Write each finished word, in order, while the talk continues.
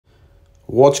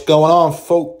What's going on,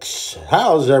 folks?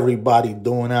 How's everybody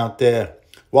doing out there?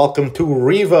 Welcome to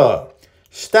RIVA,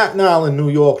 Staten Island, New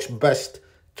York's best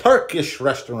Turkish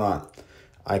restaurant.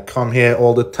 I come here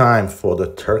all the time for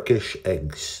the Turkish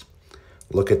eggs.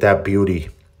 Look at that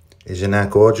beauty. Isn't that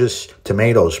gorgeous?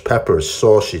 Tomatoes, peppers,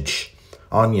 sausage,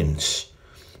 onions.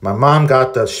 My mom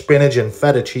got the spinach and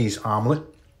feta cheese omelet.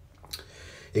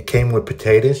 It came with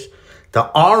potatoes. The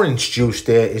orange juice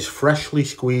there is freshly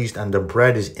squeezed and the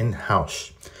bread is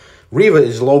in-house. RIVA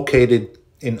is located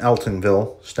in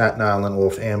Eltonville, Staten Island,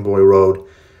 off Amboy Road.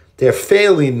 They're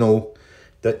fairly new.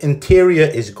 The interior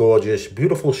is gorgeous.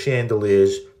 Beautiful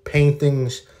chandeliers,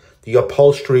 paintings, the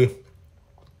upholstery.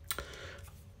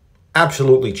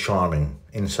 Absolutely charming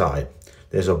inside.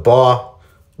 There's a bar,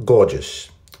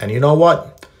 gorgeous. And you know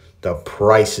what? The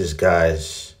prices,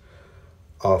 guys,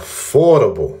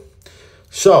 affordable.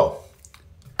 So,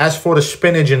 as for the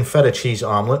spinach and feta cheese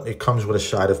omelet, it comes with a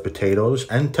side of potatoes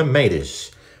and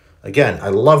tomatoes. Again, I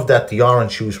love that the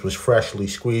orange juice was freshly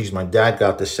squeezed. My dad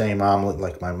got the same omelet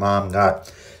like my mom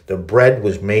got. The bread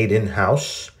was made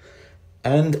in-house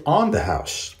and on the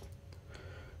house.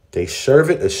 They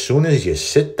serve it as soon as you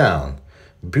sit down.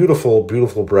 Beautiful,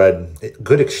 beautiful bread.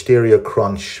 Good exterior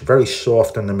crunch. Very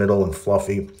soft in the middle and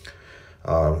fluffy.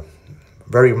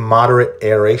 Very moderate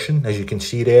aeration, as you can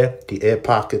see there. The air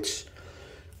pockets.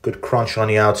 Good crunch on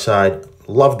the outside.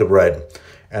 Love the bread.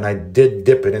 And I did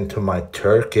dip it into my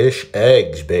Turkish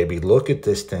eggs, baby. Look at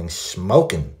this thing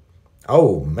smoking.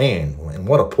 Oh, man. And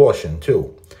what a portion,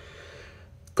 too.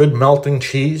 Good melting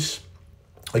cheese.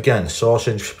 Again,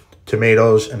 sausage,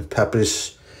 tomatoes, and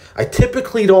peppers. I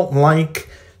typically don't like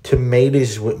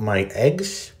tomatoes with my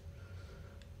eggs,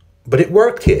 but it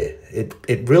worked here.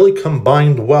 It really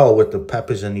combined well with the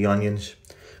peppers and the onions.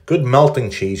 Good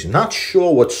melting cheese. Not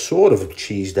sure what sort of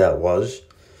cheese that was,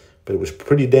 but it was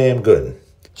pretty damn good.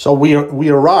 So we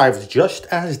arrived just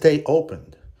as they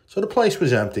opened. So the place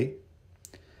was empty.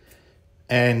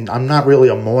 And I'm not really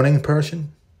a morning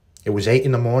person. It was 8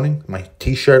 in the morning. My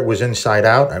t-shirt was inside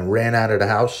out. I ran out of the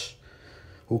house.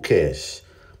 Who cares?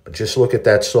 But just look at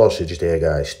that sausage there,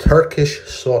 guys. Turkish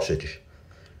sausage.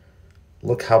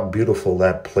 Look how beautiful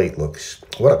that plate looks.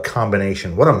 What a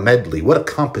combination. What a medley. What a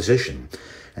composition.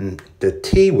 And the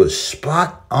tea was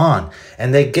spot on.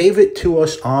 And they gave it to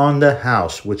us on the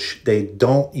house, which they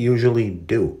don't usually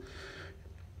do.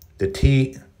 The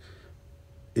tea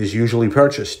is usually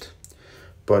purchased.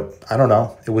 But I don't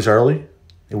know. It was early.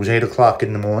 It was 8 o'clock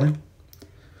in the morning.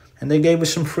 And they gave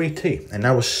us some free tea. And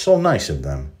that was so nice of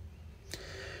them.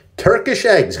 Turkish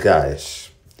eggs, guys.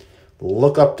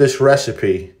 Look up this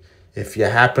recipe. If you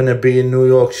happen to be in New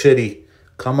York City,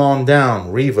 come on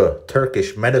down. RIVA,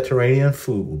 Turkish Mediterranean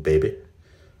food, baby.